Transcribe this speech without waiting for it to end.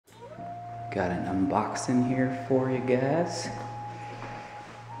Got an unboxing here for you guys.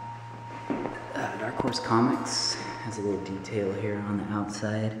 Dark Horse Comics has a little detail here on the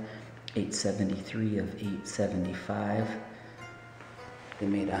outside. 873 of 875. They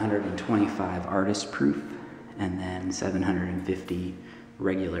made 125 artist proof and then 750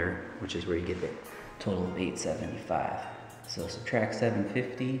 regular, which is where you get the total of 875. So subtract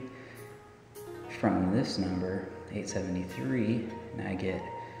 750 from this number, 873, and I get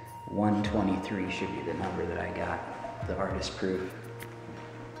 123 should be the number that I got, the artist proof.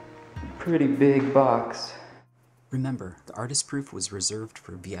 Pretty big box. Remember, the artist proof was reserved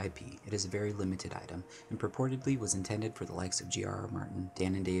for VIP. It is a very limited item, and purportedly was intended for the likes of J.R.R. Martin,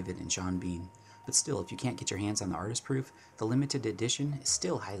 Dan and David, and Sean Bean. But still, if you can't get your hands on the artist proof, the limited edition is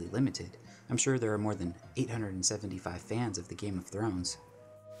still highly limited. I'm sure there are more than 875 fans of the Game of Thrones.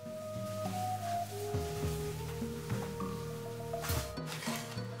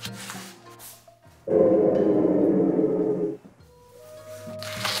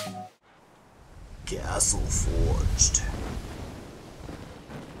 Castle Forged.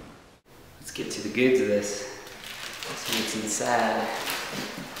 Let's get to the goods of this. Let's see what's inside.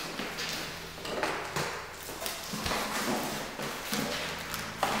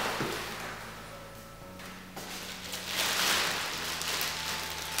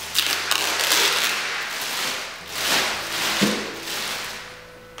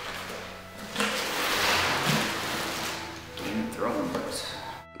 Game of Thrones.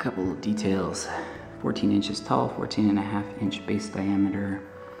 A couple of details. 14 inches tall, 14.5-inch base diameter.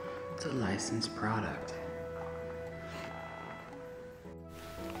 It's a licensed product.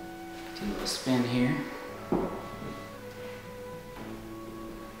 Do a little spin here. Got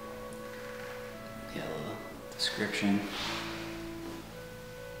a little description.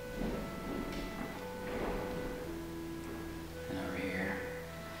 And over here,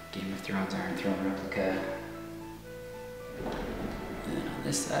 Game of Thrones Iron Throne replica. And then on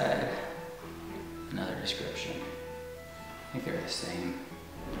this side, another description. I think they're the same.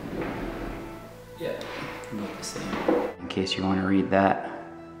 Yeah, they're both the same. In case you want to read that,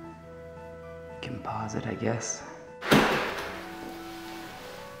 you can pause it, I guess. Right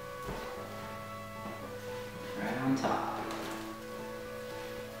on top.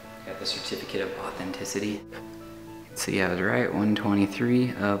 Got the certificate of authenticity. You can see I was right,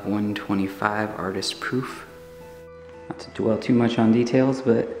 123 of 125 artist proof. Not to dwell too much on details,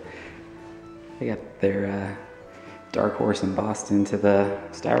 but they got their Dark Horse embossed into the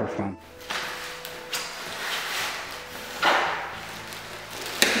styrofoam.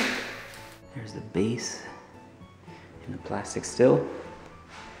 There's the base in the plastic still.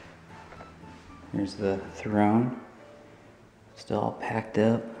 There's the throne, still all packed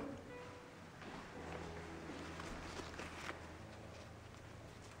up.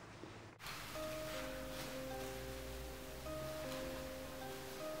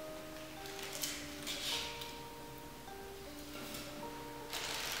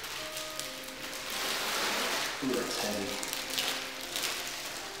 Ooh, that's heavy.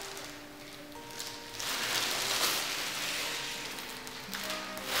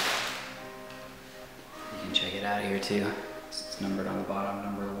 You can check it out here too. It's numbered on the bottom,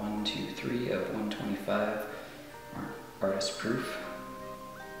 number 123 of 125. Artist proof.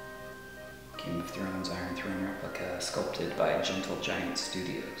 Game of Thrones Iron Throne replica, sculpted by Gentle Giant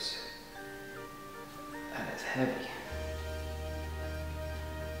Studios. That is heavy.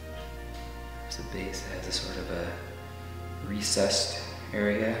 The base has a sort of a recessed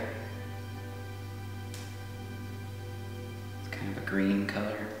area. It's kind of a green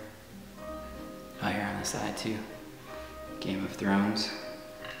color. Higher on the side too. Game of Thrones.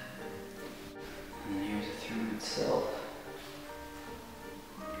 And then here's the throne itself.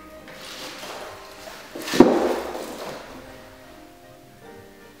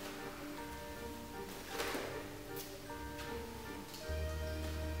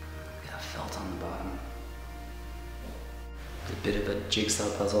 Felt on the bottom. It's a bit of a jigsaw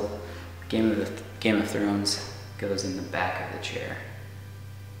puzzle. Game of Thrones goes in the back of the chair,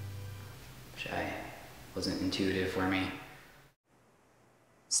 which wasn't intuitive for me.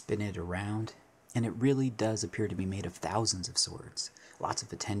 Spin it around, and it really does appear to be made of thousands of swords. Lots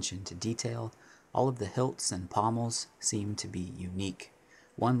of attention to detail. All of the hilts and pommels seem to be unique.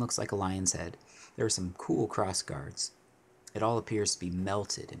 One looks like a lion's head. There are some cool cross guards. It all appears to be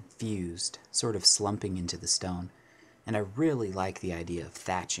melted and fused, sort of slumping into the stone, and I really like the idea of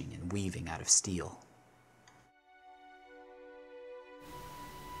thatching and weaving out of steel.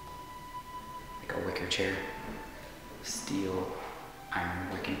 Like a wicker chair. Steel, iron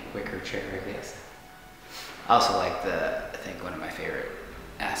wicker chair, I guess. I also like I think one of my favorite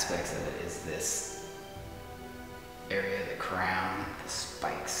aspects of it is this area, the crown, the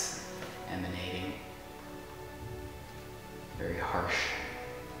spikes emanating. Very harsh,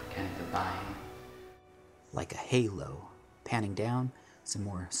 kind of divine. Like a halo. Panning down, some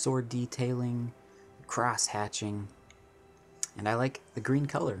more sword detailing, cross hatching. And I like the green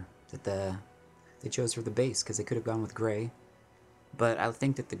color that they chose for the base, because they could have gone with gray. But I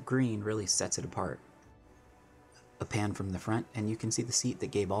think that the green really sets it apart. A pan from the front, and you can see the seat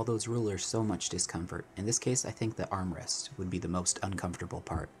that gave all those rulers so much discomfort. In this case, I think the armrest would be the most uncomfortable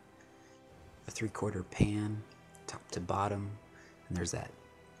part. A 3/4 pan, top to bottom, and there's that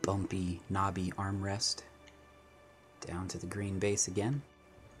bumpy, knobby armrest. Down to the green base again.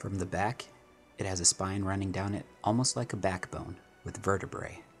 From the back, it has a spine running down it, almost like a backbone, with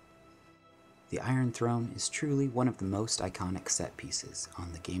vertebrae. The Iron Throne is truly one of the most iconic set pieces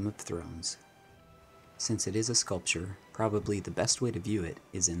on the Game of Thrones. Since it is a sculpture, probably the best way to view it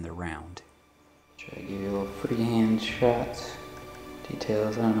is in the round. Try to give you a little freehand shots,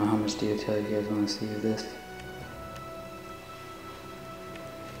 details. I don't know how much detail you guys want to see of this.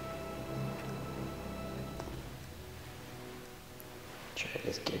 Try to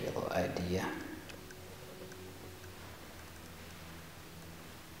just give you a little idea.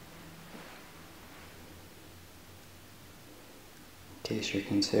 In case you're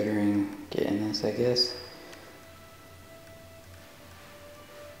considering getting this, I guess.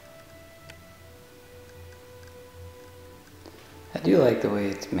 I do like the way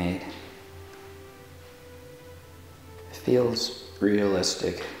it's made. It feels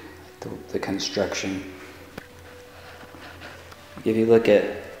realistic, the construction. If you look at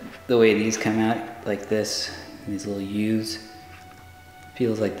the way these come out, like this, these little U's,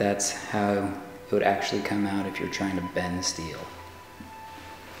 feels like that's how it would actually come out if you're trying to bend steel.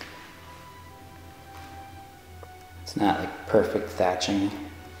 It's not like perfect thatching.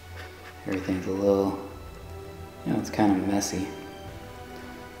 Everything's a little, it's kind of messy.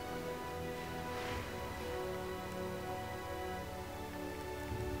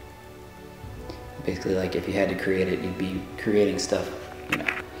 Basically, like if you had to create it, you'd be creating stuff,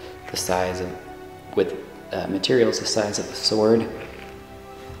 the size of, with materials the size of a sword.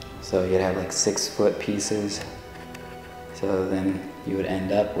 So you'd have like 6-foot pieces. So then you would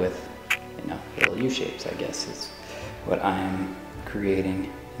end up with, little U shapes, I guess, is what I'm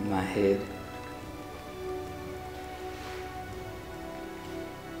creating in my head.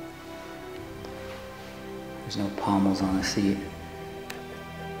 There's no pommels on the seat.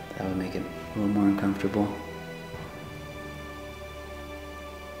 That would make it a little more uncomfortable.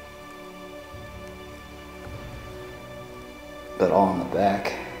 But all in the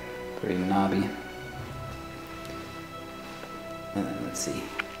back, pretty knobby. And then let's see.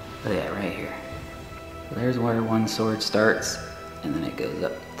 Oh yeah, right here. So there's where one sword starts, and then it goes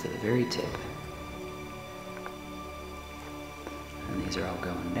up to the very tip. And these are all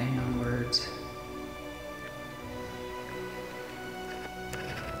going downwards.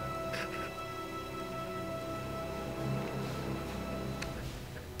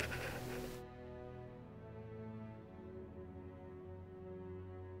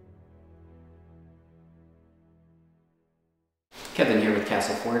 Kevin here with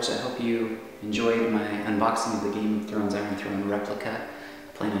Castle Forge. I hope you enjoyed my unboxing of the Game of Thrones Iron Throne replica.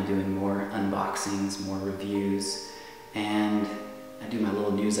 I plan on doing more unboxings, more reviews, and I do my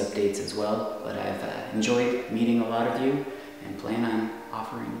little news updates as well. But I've enjoyed meeting a lot of you and plan on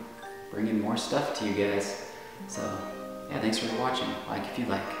bringing more stuff to you guys. So yeah, thanks for watching. Like if you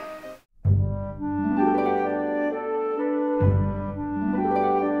like.